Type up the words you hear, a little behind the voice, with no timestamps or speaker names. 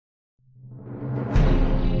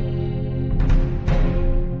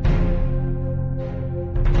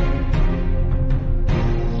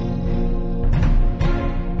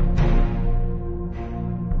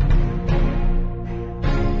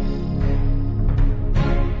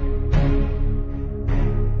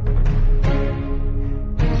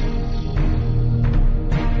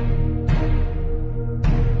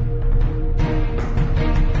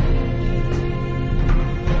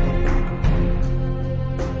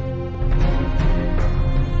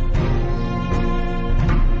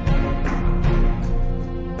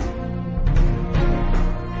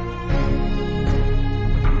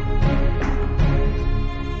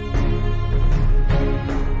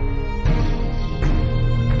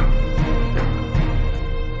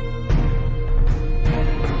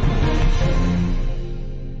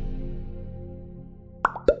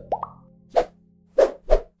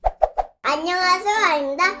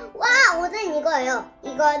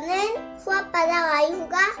이거는 후아빠랑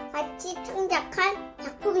아이후가 같이 창작한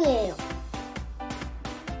작품이에요.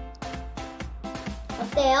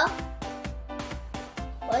 어때요?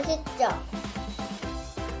 멋있죠?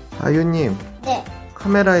 아유님, 네,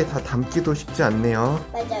 카메라에 다 담기도 쉽지 않네요.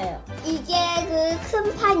 맞아요. 이게 그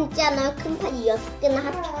큰 판 있잖아요. 큰 판이 6개나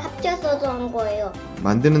합쳐서도 한 거예요.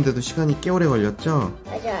 만드는데도 시간이 꽤 오래 걸렸죠?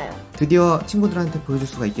 맞아요. 드디어 친구들한테 보여줄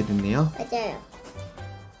수가 있게 됐네요. 맞아요.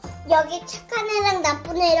 여기 착한 애랑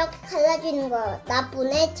나쁜 애 이렇게 갈라지는 거예요.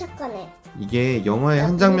 나쁜 애, 착한 애. 이게 영화의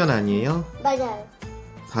한 장면 아니에요? 맞아요.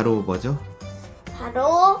 바로 뭐죠?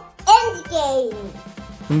 바로 엔드게임.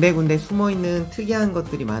 군데군데 숨어있는 특이한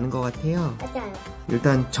것들이 많은 것 같아요. 맞아요.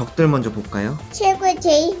 일단 적들 먼저 볼까요? 최고의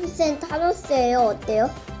제이슨 타노스예요. 어때요?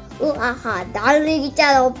 으아하, 날리기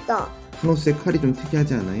잘 없다. 타노스의 칼이 좀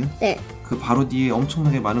특이하지 않아요? 네, 그 바로 뒤에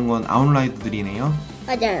엄청나게 많은 건 아웃라이더들이네요.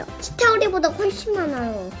 맞아요. 치타우리보다 훨씬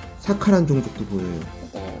많아요. 사카란 종족도 보여요.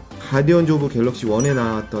 맞아요. 가디언즈 오브 갤럭시 1에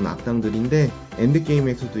나왔던 악당들인데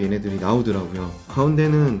엔드게임에서도 얘네들이 나오더라고요.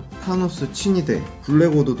 가운데는 타노스 친위대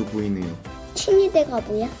블랙오더도 보이네요. 친위대가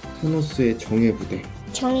뭐야? 타노스의 정예 부대.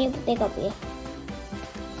 정의 부대가 뭐야?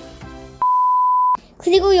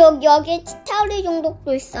 그리고 여기에 치타우리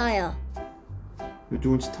종족도 있어요.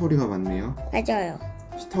 이쪽은 치타우리가 많네요. 맞아요.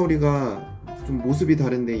 치타우리가 좀 모습이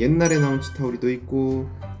다른데 옛날에 나온 치타우리도 있고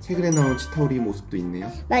최근에 나온 치타우리 모습도 있네요.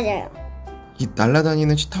 맞아요. 이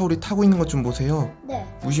날아다니는 치타우리 타고 있는 것 좀 보세요. 네.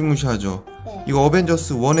 무시무시하죠? 네. 이거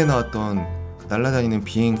어벤져스 1에 나왔던 그 날아다니는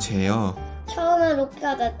비행체예요. 처음에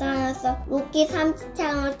로키가 나타나서 로키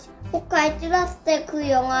 3차장을 호카에 찔렀을 때 그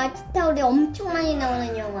영화 치타우리 엄청 많이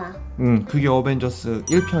나오는 영화. 그게 어벤져스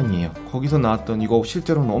 1편이에요. 거기서 나왔던 이거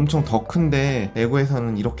실제로는 엄청 더 큰데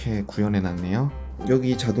레고에서는 이렇게 구현해놨네요.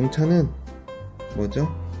 여기 자동차는 뭐죠?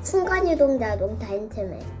 순간이동 자동차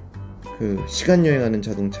앤트맨. 그 시간여행하는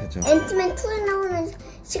자동차죠. 앤트맨 2에 나오는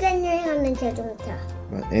시간여행하는 자동차.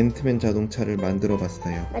 앤트맨 자동차를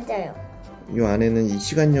만들어봤어요. 맞아요. 이 안에는 이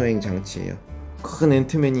시간여행 장치예요. 큰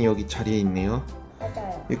앤트맨이 여기 자리에 있네요.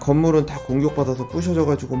 맞아요. 이 건물은 다 공격받아서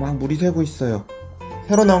부셔져가지고 막 물이 새고 있어요.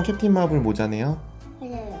 새로 나온 캡틴 마블 모자네요.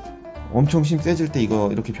 맞아요. 엄청 힘 세질 때 이거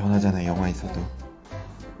이렇게 변하잖아요, 영화에서도.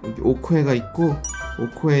 여기 오코에가 있고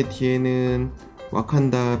오코에 뒤에는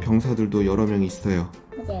와칸다 병사들도 여러 명 있어요.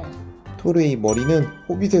 맞아요. 토르의 머리는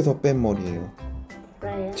호빗에서 뺀 머리예요.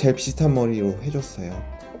 그래요? 제일 비슷한 머리로 해줬어요.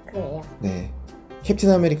 그래요. 네.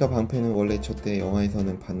 캡틴아메리카 방패는 원래 저때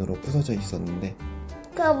영화에서는 반으로 부서져 있었는데.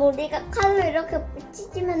 그럼 우리가 칼로 이렇게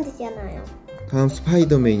찢으면 되잖아요. 다음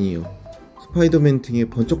스파이더맨이요. 스파이더맨 등에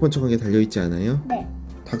번쩍번쩍하게 달려있지 않아요? 네.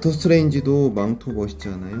 닥터 스트레인지도 망토 멋있지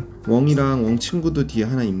않아요? 웡이랑 웡 친구도 뒤에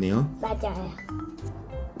하나 있네요. 맞아요.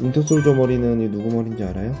 윈터솔저 머리는 이 누구 머리인지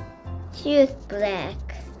알아요? 시리우스 블랙.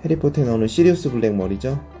 해리포터에 나오는 시리우스 블랙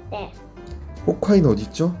머리죠? 네. 호카이는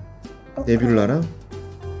어딨죠? 네뷸라랑?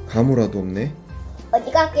 가무라도 없네.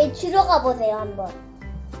 어디 갈게 뒤로 가보세요 한번.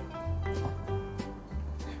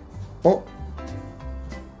 어?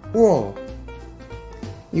 우와,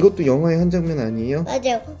 이것도 영화의 한 장면 아니에요?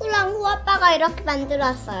 맞아요. 후랑 후아빠가 이렇게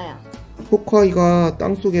만들었어요. 호카이가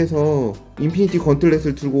땅속에서 인피니티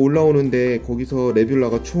건틀렛을 들고 올라오는데 거기서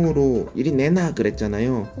네뷸라가 총으로 이리 내놔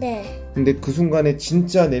그랬잖아요. 네. 근데 그 순간에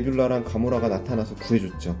진짜 네뷸라랑 가모라가 나타나서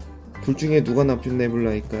구해줬죠. 둘 중에 누가 나쁜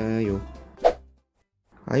네뷸라일까요?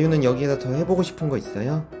 아유는 여기에다 더 해보고 싶은 거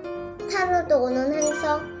있어요? 타로도 오는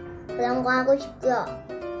행성 그런 거 하고 싶고요.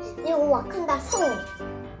 그리고 와칸다 성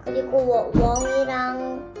그리고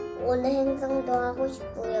웡이랑 오는 행성도 하고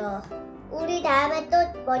싶고요. 우리 다음에 또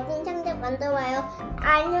멋진 창작 만들어와요.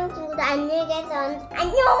 안녕 친구들, 안녕히 계세요.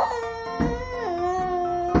 안녕.